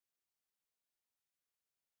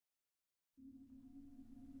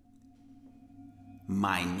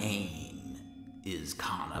My name is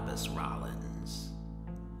Cannabis Rollins.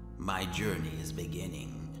 My journey is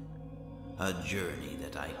beginning. A journey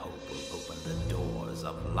that I hope will open the doors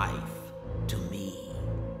of life to me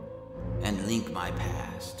and link my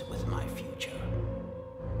past with my future.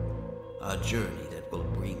 A journey that will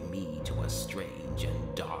bring me to a strange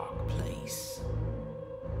and dark place.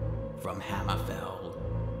 From Hammerfell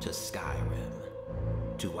to Skyrim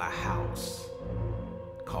to a house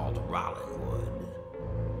called Rollinwood.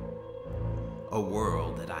 A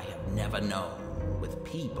world that I have never known with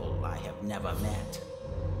people I have never met.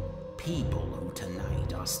 People who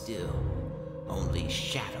tonight are still only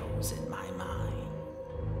shadows in my mind,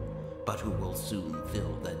 but who will soon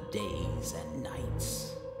fill the days and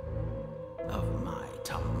nights of my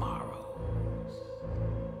tomorrows.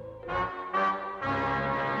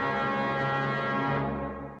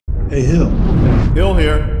 Hey, Hill. Hill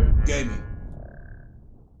here. Gaming.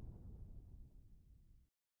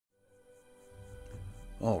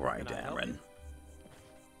 All right, Aaron.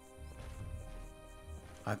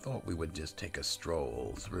 I thought we would just take a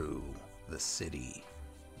stroll through the city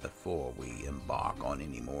before we embark on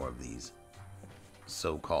any more of these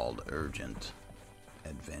so-called urgent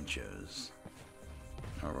adventures.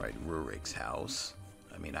 All right, Rurik's house.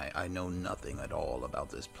 I mean, I know nothing at all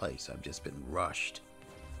about this place. I've just been rushed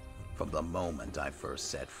from the moment I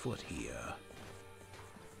first set foot here.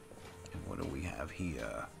 And what do we have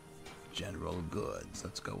here? General goods.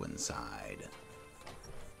 Let's go inside.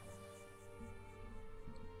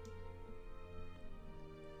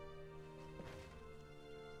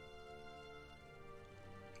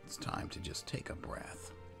 It's time to just take a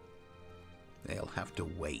breath. They'll have to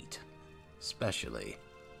wait, especially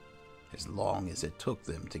as long as it took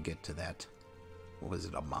them to get to that, what was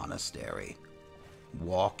it, a monastery?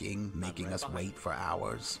 Walking, making us wait for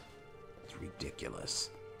hours? It's ridiculous.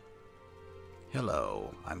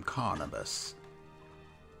 Hello, I'm Carnabas.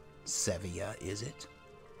 Sevia, is it?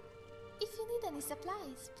 If you need any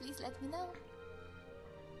supplies, please let me know.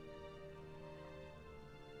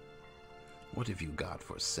 What have you got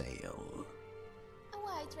for sale? A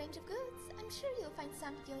wide range of goods. I'm sure you'll find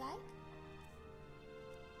something you like.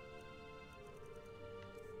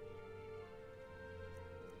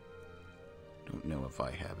 Don't know if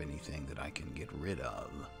I have anything that I can get rid of.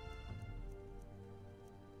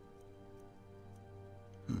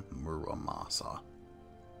 Muramasa.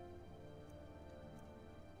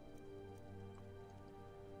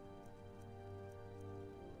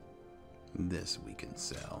 This we can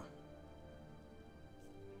sell.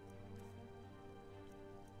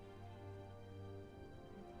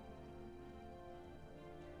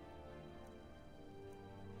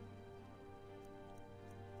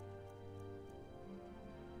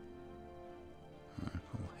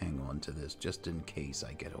 Hang on to this just in case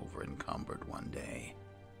I get over encumbered one day.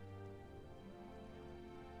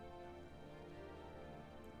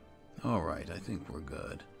 Alright, I think we're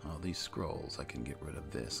good. Oh, these scrolls, I can get rid of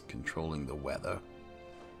this. Controlling the weather.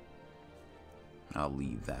 I'll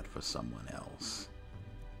leave that for someone else.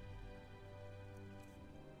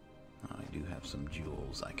 I do have some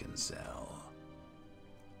jewels I can sell.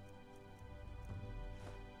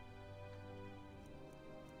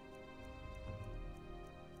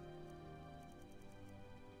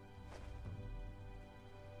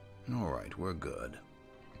 Alright, we're good.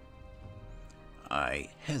 I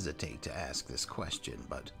hesitate to ask this question,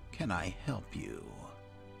 but can I help you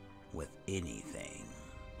with anything?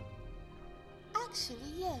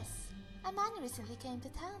 Actually, yes. A man recently came to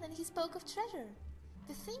town and he spoke of treasure.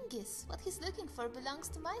 The thing is, what he's looking for belongs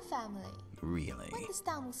to my family. Really? When this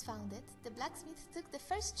town was founded, the blacksmith took the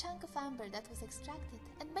first chunk of amber that was extracted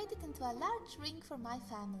and made it into a large ring for my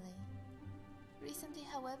family. Recently,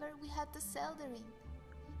 however, we had to sell the ring.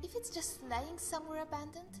 If it's just lying somewhere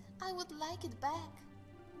abandoned, I would like it back.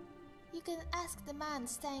 You can ask the man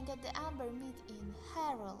staying at the Amber Mead Inn,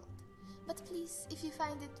 Harold. But please, if you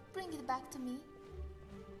find it, bring it back to me.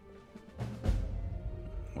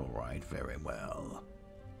 Alright, very well.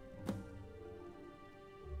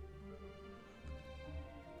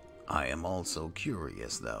 I am also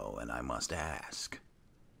curious, though, and I must ask,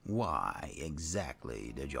 why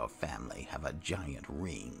exactly did your family have a giant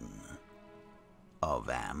ring of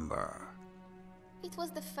amber? It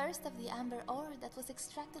was the first of the amber ore that was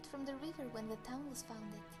extracted from the river when the town was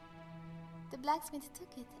founded. The blacksmith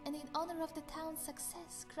took it, and in honor of the town's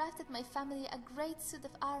success, crafted my family a great suit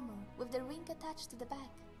of armor with the ring attached to the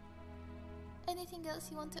back. Anything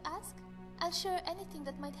else you want to ask? I'll share anything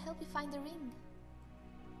that might help you find the ring.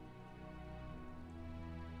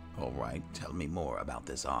 Alright, tell me more about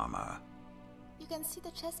this armor. You can see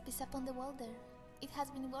the chest piece up on the wall there. It has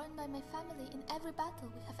been worn by my family in every battle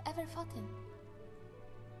we have ever fought in.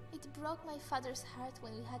 It broke my father's heart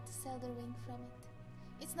when we had to sell the ring from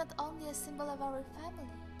it. It's not only a symbol of our family,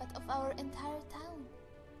 but of our entire town.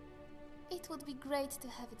 It would be great to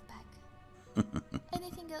have it back.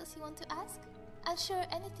 Anything else you want to ask? I'll share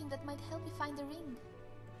anything that might help you find the ring.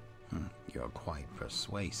 You're quite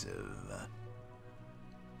persuasive.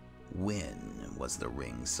 When was the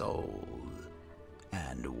ring sold?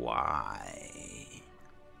 And why?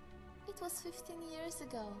 It was 15 years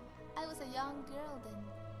ago. I was a young girl then.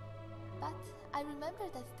 But I remember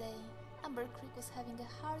that day. Amber Creek was having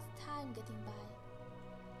a hard time getting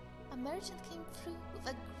by. A merchant came through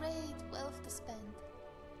with a great wealth to spend.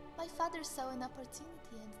 My father saw an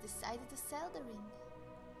opportunity and decided to sell the ring.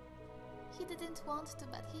 He didn't want to,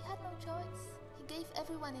 but he had no choice. He gave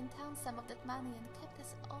everyone in town some of that money and kept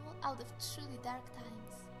us all out of truly dark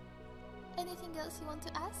times. Anything else you want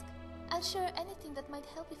to ask? I'll share anything that might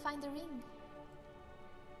help you find the ring.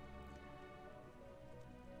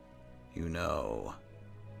 You know,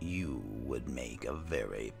 you would make a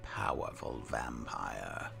very powerful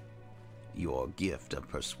vampire. Your gift of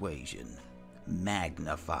persuasion,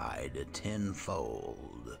 magnified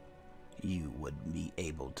tenfold, you would be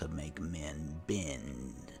able to make men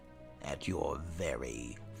bend at your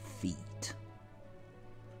very feet.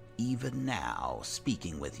 Even now,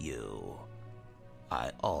 speaking with you,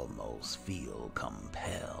 I almost feel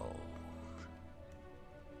compelled.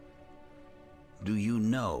 Do you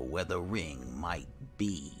know where the ring might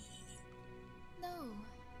be? No.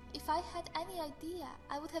 If I had any idea,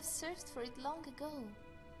 I would have searched for it long ago.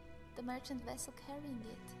 The merchant vessel carrying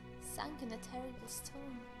it sank in a terrible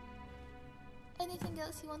storm. Anything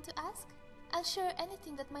else you want to ask? I'll share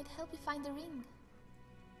anything that might help you find the ring.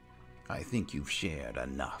 I think you've shared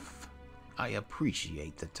enough. I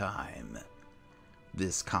appreciate the time.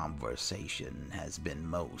 This conversation has been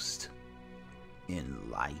most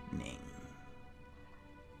enlightening.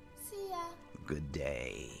 See ya. Good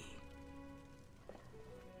day.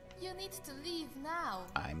 You need to leave now.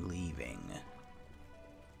 I'm leaving.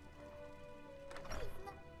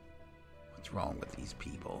 What's wrong with these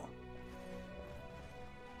people?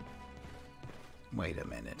 Wait a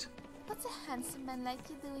minute. What's a handsome man like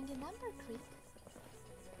you doing in Amber Creek?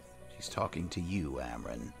 She's talking to you,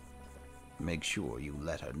 Amren. Make sure you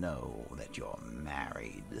let her know that you're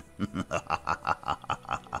married.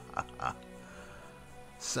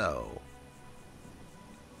 So,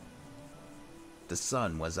 the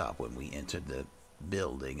sun was up when we entered the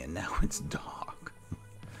building, and now it's dark.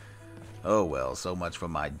 Oh well, so much for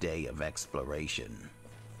my day of exploration.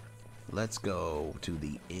 Let's go to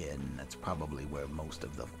the inn. That's probably where most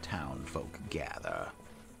of the town folk gather.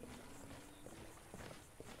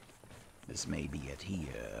 This may be it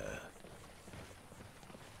here.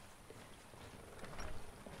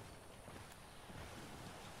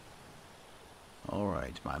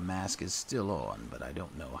 Alright, my mask is still on, but I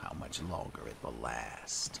don't know how much longer it will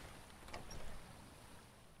last.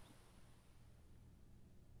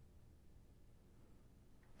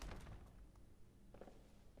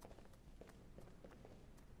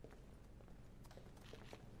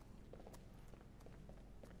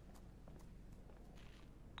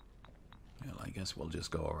 Well, I guess we'll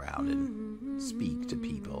just go around and speak to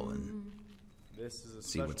people and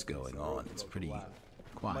see what's going on. It's pretty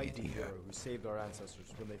quiet here. Who saved our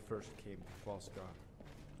ancestors when they first came to Falskaar.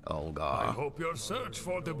 Olgar. I hope your search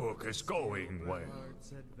for the book is going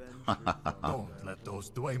well. Don't let those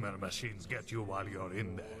Dwemer machines get you while you're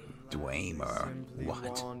in there. Dwemer?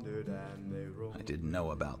 What? I didn't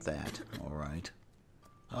know about that. Alright.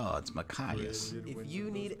 Oh, it's Machias. If you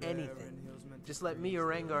need anything, just let me or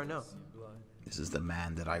Rengar know. This is the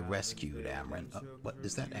man that I rescued, Amren. What,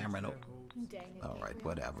 is that Amren? Oh. Alright,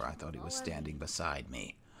 whatever. I thought he was standing beside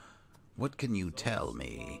me. What can you tell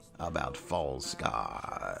me about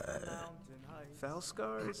Falskaar?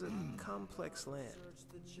 Falskaar is a complex land.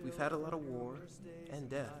 We've had a lot of war and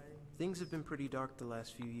death. Things have been pretty dark the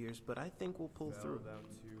last few years, but I think we'll pull through.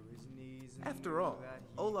 After all,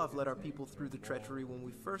 Olaf led our people through the treachery when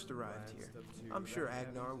we first arrived here. I'm sure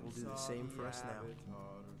Agnar will do the same for us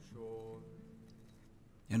now.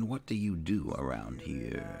 And what do you do around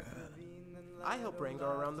here? I help Rengar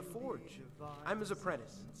around the forge. I'm his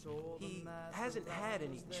apprentice. He hasn't had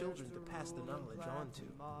any children to pass the knowledge on to.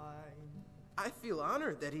 I feel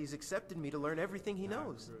honored that he's accepted me to learn everything he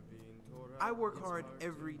knows. I work hard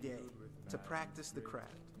every day to practice the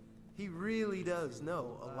craft. He really does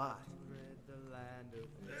know a lot.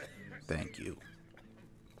 Thank you.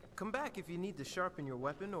 Come back if you need to sharpen your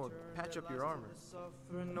weapon or patch up your armor.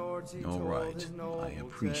 All right, I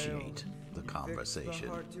appreciate the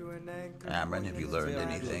conversation. Amron, have you learned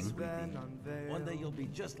anything? One day you'll be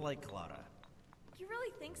just like Clara. You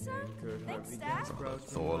really think so? Thanks, Dad.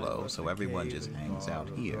 Thorlo, so everyone just hangs out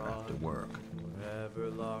here after work.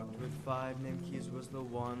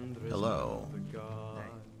 Hello.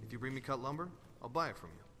 Hey, if you bring me cut lumber, I'll buy it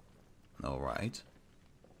from you. All right.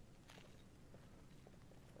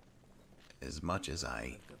 As much as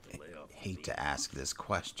I hate to ask this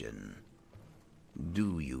question,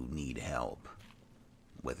 do you need help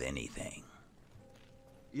with anything?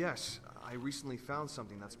 Yes, I recently found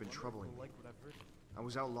something that's been troubling me. I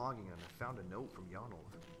was out logging and I found a note from Yonol,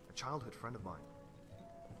 a childhood friend of mine.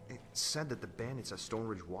 It said that the bandits at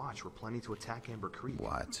Stoneridge Watch were planning to attack Amber Creek.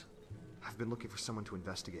 What? I've been looking for someone to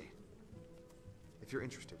investigate. If you're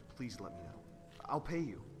interested, please let me know. I'll pay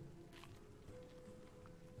you.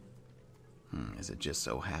 As it just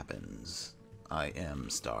so happens, I am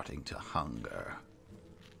starting to hunger.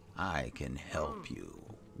 I can help you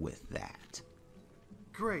with that.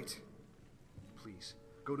 Great. Please,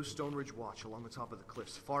 go to Stoneridge Watch along the top of the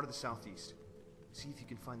cliffs, far to the southeast. See if you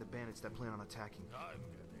can find the bandits that plan on attacking.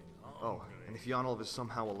 Oh, and if Yonolv is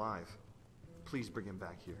somehow alive, please bring him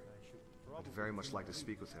back here. I'd very much like to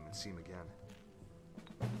speak with him and see him again.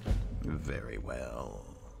 Very well.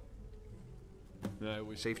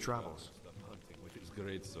 Safe travels. Stop hunting with his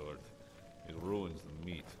great sword. It ruins the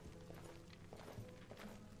meat.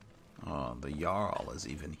 Oh, the Jarl is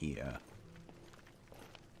even here.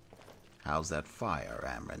 How's that fire,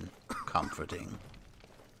 Amron? Comforting.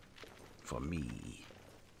 For me,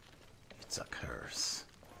 it's a curse.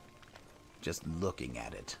 Just looking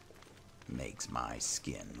at it makes my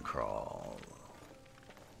skin crawl.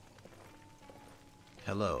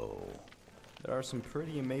 Hello. There are some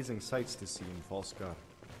pretty amazing sights to see in Falskaar.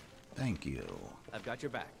 Thank you. I've got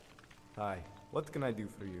your back. Hi, what can I do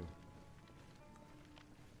for you?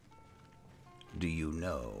 Do you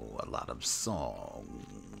know a lot of songs?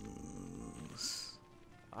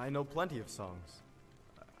 I know plenty of songs.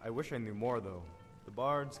 I wish I knew more, though. The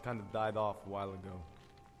bards kind of died off a while ago.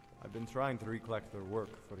 I've been trying to recollect their work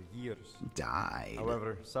for years. Died?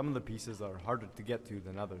 However, some of the pieces are harder to get to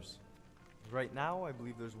than others. Right now, I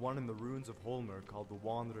believe there's one in the ruins of Holmer called the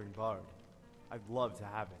Wandering Bard. I'd love to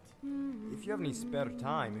have it. If you have any spare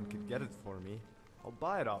time and could get it for me, I'll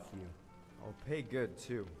buy it off you. I'll pay good,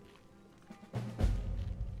 too.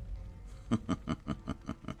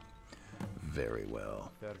 Very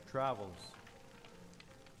well. Fair travels.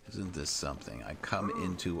 Isn't this something? I come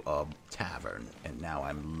into a tavern and now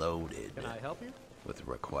I'm loaded. Can I help you? With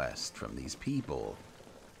requests from these people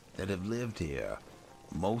that have lived here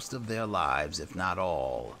most of their lives, if not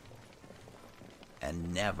all,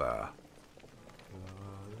 and never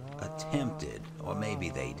attempted, or maybe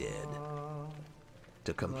they did,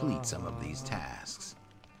 to complete some of these tasks,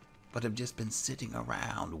 but have just been sitting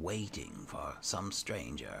around waiting for some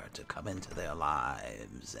stranger to come into their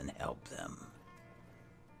lives and help them.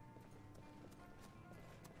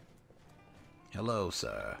 Hello,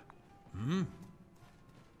 sir.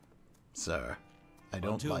 Sir, I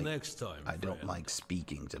don't Until next time, I don't friend. like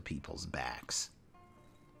speaking to people's backs.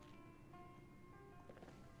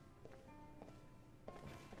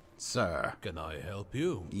 Sir. Can I help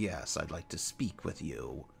you? Yes, I'd like to speak with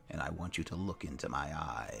you, and I want you to look into my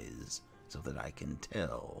eyes so that I can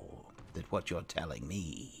tell that what you're telling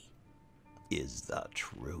me is the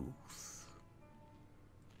truth.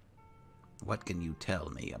 What can you tell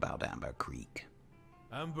me about Amber Creek?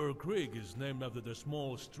 Amber Creek is named after the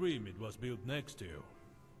small stream it was built next to.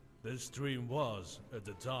 This stream was, at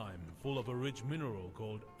the time, full of a rich mineral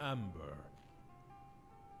called amber.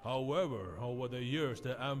 However, over the years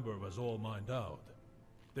the amber was all mined out.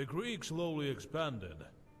 The creek slowly expanded,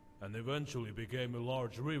 and eventually became a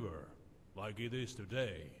large river, like it is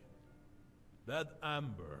today. That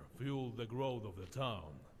amber fueled the growth of the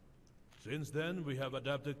town. Since then, we have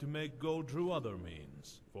adapted to make gold through other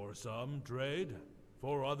means. For some, trade.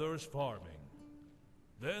 For others, farming.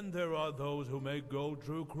 Then there are those who make gold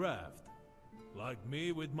through craft. Like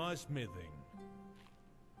me with my smithing.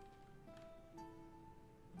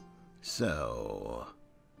 So,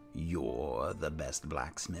 you're the best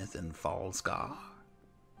blacksmith in Falskaar?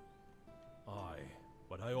 Aye,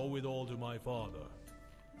 but I owe it all to my father.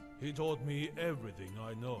 He taught me everything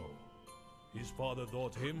I know. His father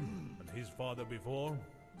taught him, and his father before,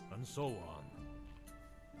 and so on.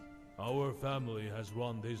 Our family has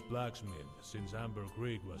run this blacksmith since Amber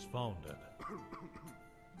Creek was founded.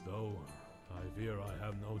 Though, I fear I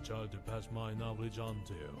have no child to pass my knowledge on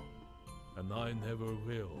to. And I never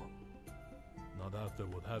will. not after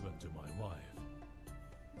what happened to my wife.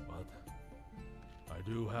 But I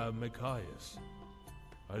do have Micaias.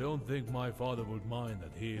 I don't think my father would mind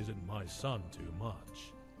that he isn't my son too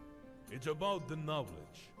much. It's about the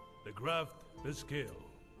knowledge, the craft, the skill.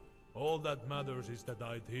 All that matters is that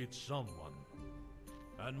I teach someone.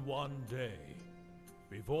 And one day,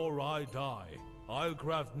 before I die, I'll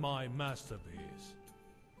craft my masterpiece.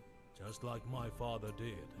 Just like my father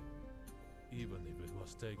did, even if it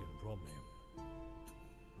was taken from him.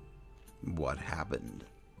 What happened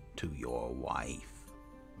to your wife?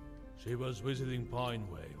 She was visiting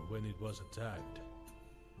Pineway when it was attacked.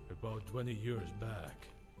 About 20 years back.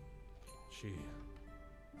 She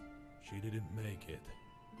didn't make it.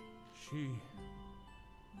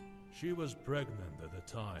 She was pregnant at the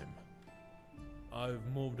time. I've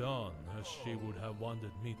moved on, as she would have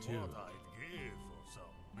wanted me to. What I'd give for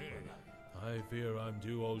some milk. I fear I'm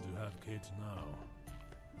too old to have kids now.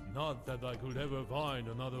 Not that I could ever find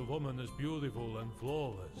another woman as beautiful and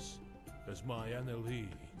flawless as my Enai.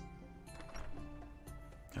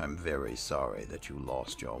 I'm very sorry that you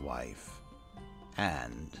lost your wife,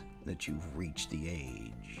 and that you've reached the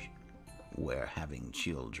age where having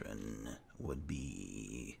children would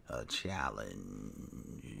be a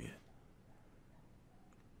challenge.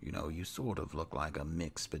 You know, you sort of look like a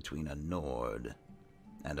mix between a Nord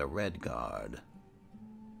and a Redguard.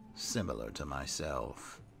 Similar to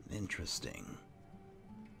myself. Interesting.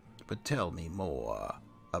 But tell me more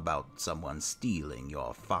about someone stealing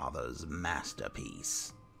your father's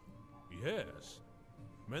masterpiece. Yes.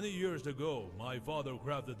 Many years ago, my father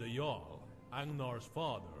crafted the Jarl, Agnar's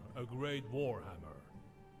father, a great warhammer.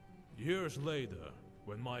 Years later,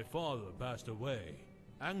 when my father passed away,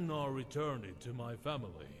 Agnar returned it to my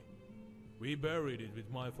family. We buried it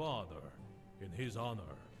with my father, in his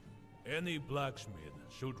honor. Any blacksmith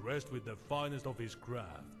should rest with the finest of his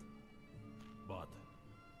craft. But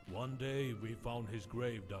one day we found his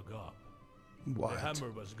grave dug up. What? The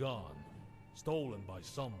hammer was gone, stolen by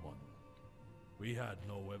someone. We had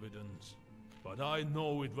no evidence, but I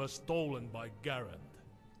know it was stolen by Garant.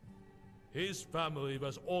 His family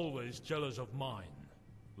was always jealous of mine.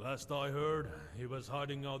 Last I heard, he was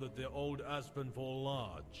hiding out at the old Aspenfall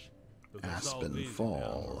Lodge. To the southeast of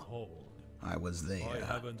Aspenfall. I was there. I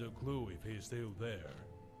haven't a clue if he's still there,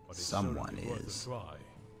 but it's Someone certainly worth is. a try.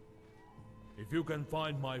 If you can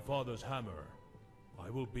find my father's hammer, I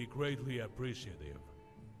will be greatly appreciative.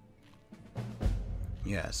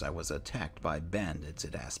 Yes, I was attacked by bandits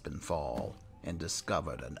at Aspenfall and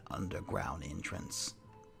discovered an underground entrance.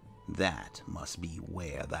 That must be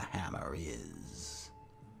where the hammer is.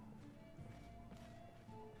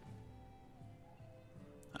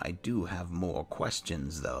 I do have more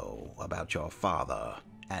questions, though, about your father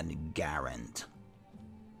and Garant.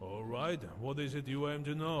 All right, what is it you aim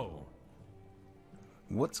to know?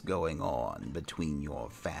 What's going on between your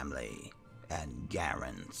family and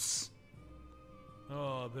Garant's?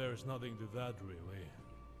 Oh, there's nothing to that, really.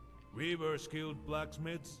 We were skilled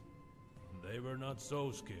blacksmiths. They were not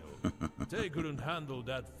so skilled. They couldn't handle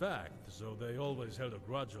that fact, so they always held a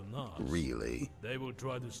grudge on us. Really? They would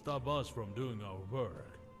try to stop us from doing our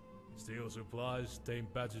work. Steal supplies, tame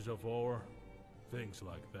patches of ore, things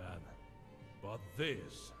like that. But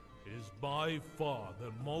this is by far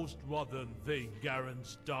the most rotten thing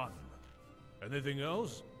Garant's done. Anything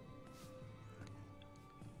else?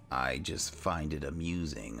 I just find it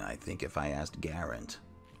amusing. I think if I asked Garant,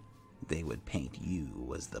 they would paint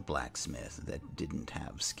you as the blacksmith that didn't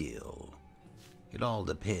have skill. It all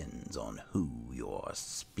depends on who you're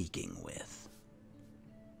speaking with.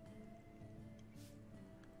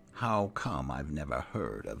 How come I've never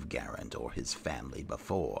heard of Garant or his family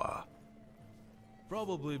before?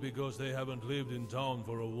 Probably because they haven't lived in town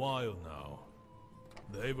for a while now.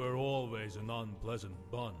 They were always an unpleasant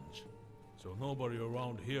bunch, so nobody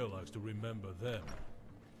around here likes to remember them.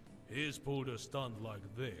 He's pulled a stunt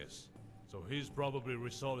like this, so he's probably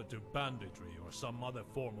resorted to banditry or some other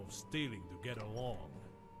form of stealing to get along.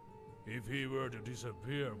 If he were to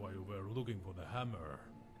disappear while you were looking for the hammer,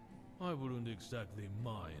 I wouldn't exactly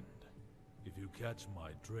mind, if you catch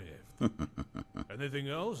my drift. Anything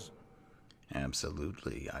else?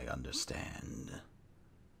 Absolutely, I understand.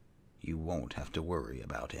 You won't have to worry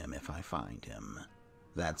about him if I find him.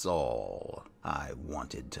 That's all I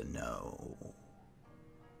wanted to know.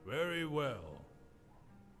 Very well.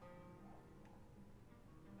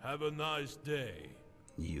 Have a nice day.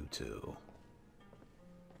 You too.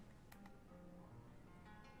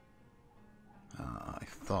 I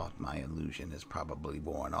thought my illusion is probably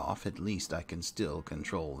worn off. At least I can still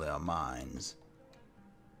control their minds.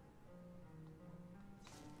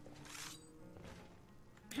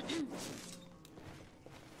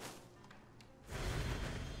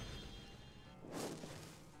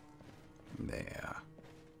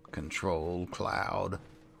 control, Cloud.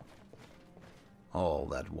 All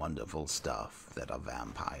that wonderful stuff that a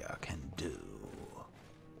vampire can do.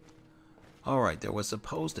 Alright, there was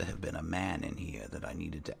supposed to have been a man in here that I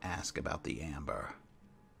needed to ask about the amber.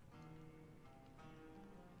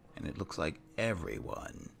 And it looks like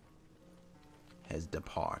everyone has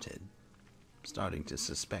departed. Starting to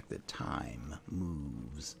suspect that time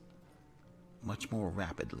moves much more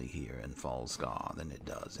rapidly here in Falskaar than it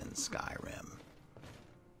does in Skyrim.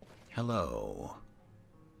 Hello.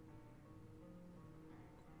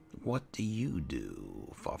 What do you do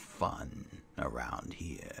for fun around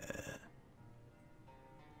here?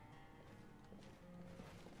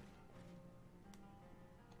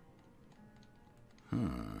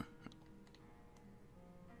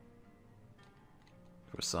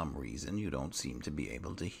 For some reason, you don't seem to be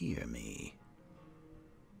able to hear me.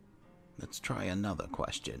 Let's try another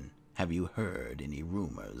question. Have you heard any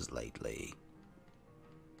rumors lately?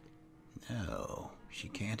 No, she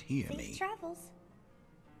can't hear me. Safe travels.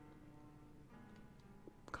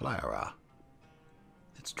 Clara,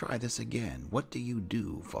 let's try this again. What do you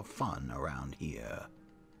do for fun around here?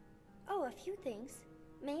 Oh, a few things.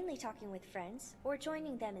 Mainly talking with friends, or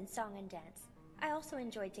joining them in song and dance. I also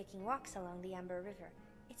enjoy taking walks along the Amber River.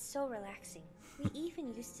 It's so relaxing. We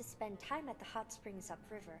even used to spend time at the hot springs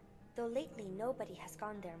upriver, though lately nobody has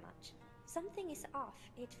gone there much. Something is off.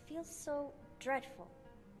 It feels so dreadful.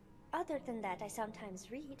 Other than that, I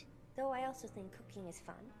sometimes read, though I also think cooking is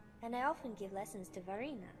fun, and I often give lessons to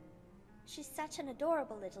Verena. She's such an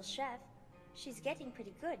adorable little chef. She's getting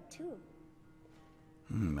pretty good, too.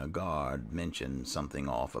 A guard mentioned something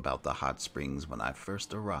off about the hot springs when I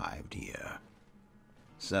first arrived here.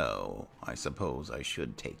 So, I suppose I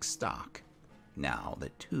should take stock, now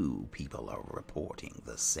that two people are reporting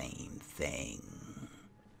the same thing.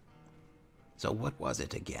 So what was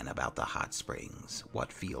it again about the hot springs?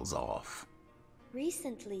 What feels off?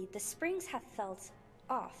 Recently, the springs have felt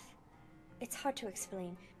off. It's hard to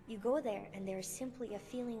explain. You go there and there is simply a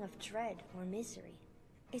feeling of dread or misery.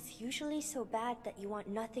 It's usually so bad that you want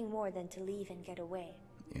nothing more than to leave and get away.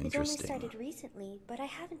 It only started recently, but I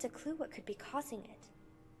haven't a clue what could be causing it.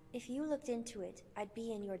 If you looked into it, I'd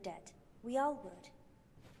be in your debt. We all would.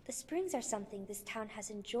 The springs are something this town has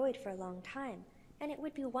enjoyed for a long time, and it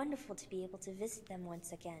would be wonderful to be able to visit them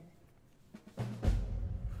once again.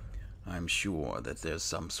 I'm sure that there's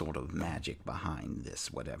some sort of magic behind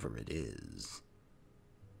this, whatever it is.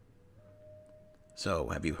 So,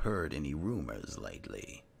 have you heard any rumors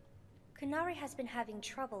lately? Kunari has been having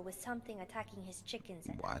trouble with something attacking his chickens.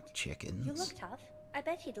 What chickens? You look tough. I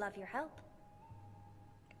bet he'd love your help.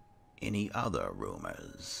 Any other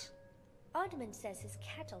rumors? Oddman says his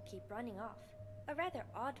cattle keep running off. A rather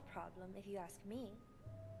odd problem, if you ask me.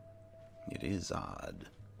 It is odd.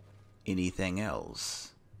 Anything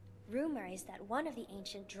else? Rumor is that one of the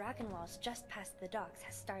ancient dragon walls just past the docks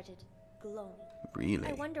has started glowing. Really?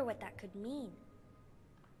 I wonder what that could mean.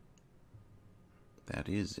 That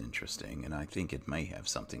is interesting, and I think it may have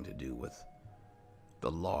something to do with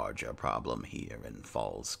the larger problem here in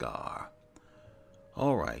Falskaar.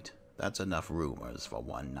 All right, that's enough rumors for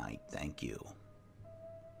one night, thank you.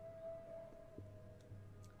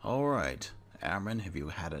 All right, Amron, have you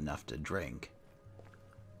had enough to drink?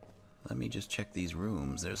 Let me just check these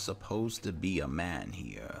rooms. There's supposed to be a man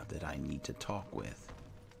here that I need to talk with.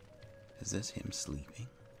 Is this him sleeping?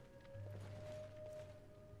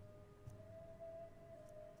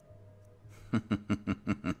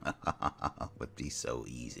 Would be so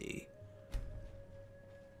easy.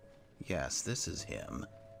 Yes, this is him.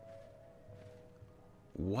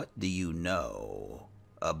 What do you know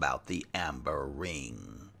about the Amber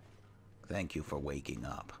Ring? Thank you for waking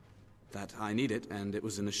up. That I need it, and it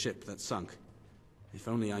was in a ship that sunk. If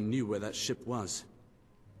only I knew where that ship was.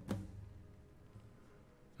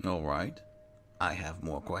 All right. I have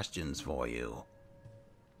more questions for you.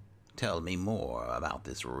 Tell me more about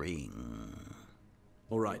this ring.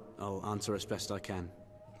 All right, I'll answer as best I can.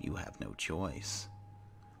 You have no choice.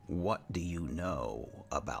 What do you know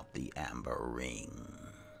about the Amber Ring?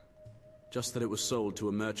 Just that it was sold to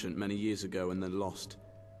a merchant many years ago and then lost.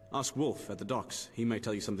 Ask Wolf at the docks. He may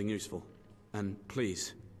tell you something useful. And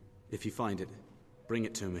please, if you find it, bring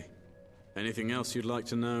it to me. Anything else you'd like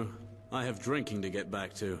to know? I have drinking to get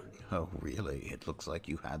back to. Oh, really? It looks like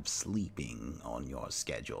you have sleeping on your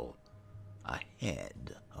schedule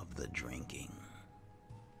ahead of the drinking.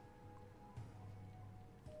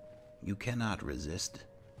 You cannot resist.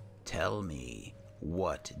 Tell me,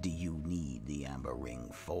 what do you need the Amber Ring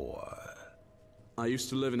for? I used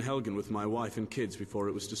to live in Helgen with my wife and kids before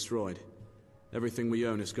it was destroyed. Everything we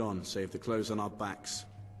own is gone, save the clothes on our backs.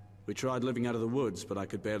 We tried living out of the woods, but I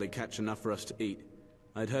could barely catch enough for us to eat.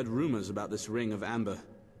 I'd heard rumors about this ring of amber.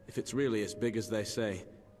 If it's really as big as they say,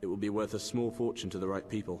 it will be worth a small fortune to the right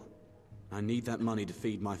people. I need that money to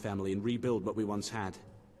feed my family and rebuild what we once had.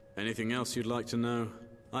 Anything else you'd like to know?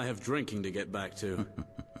 I have drinking to get back to.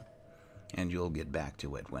 And you'll get back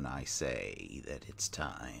to it when I say that it's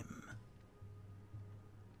time.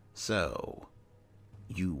 So,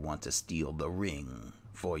 you want to steal the ring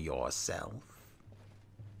for yourself?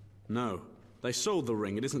 No. They sold the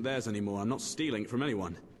ring. It isn't theirs anymore. I'm not stealing it from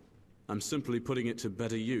anyone. I'm simply putting it to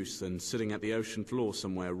better use than sitting at the ocean floor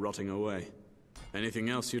somewhere rotting away. Anything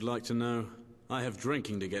else you'd like to know? I have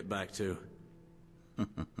drinking to get back to.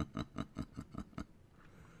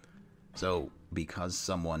 So, because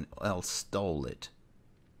someone else stole it,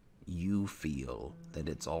 you feel that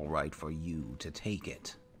it's all right for you to take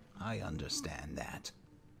it. I understand that.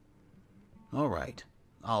 All right,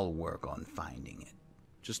 I'll work on finding it.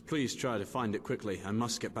 Just please try to find it quickly. I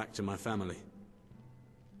must get back to my family.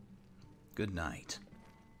 Good night.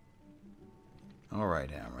 All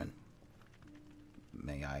right, Aaron.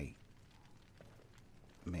 May I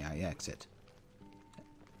exit?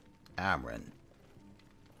 Amron.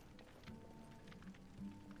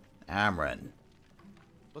 Amron.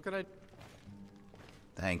 Look at it.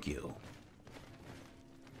 Thank you.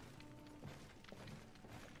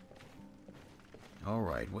 All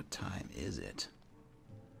right, what time is it?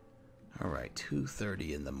 All right,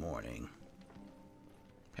 2:30 in the morning.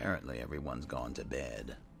 Apparently everyone's gone to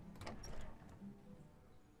bed.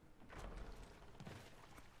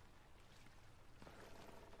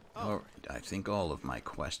 All right, I think all of my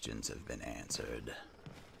questions have been answered.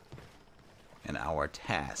 And our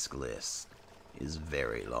task list is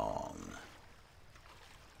very long.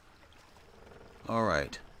 All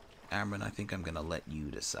right, Amron, I think I'm gonna let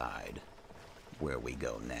you decide where we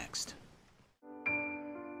go next.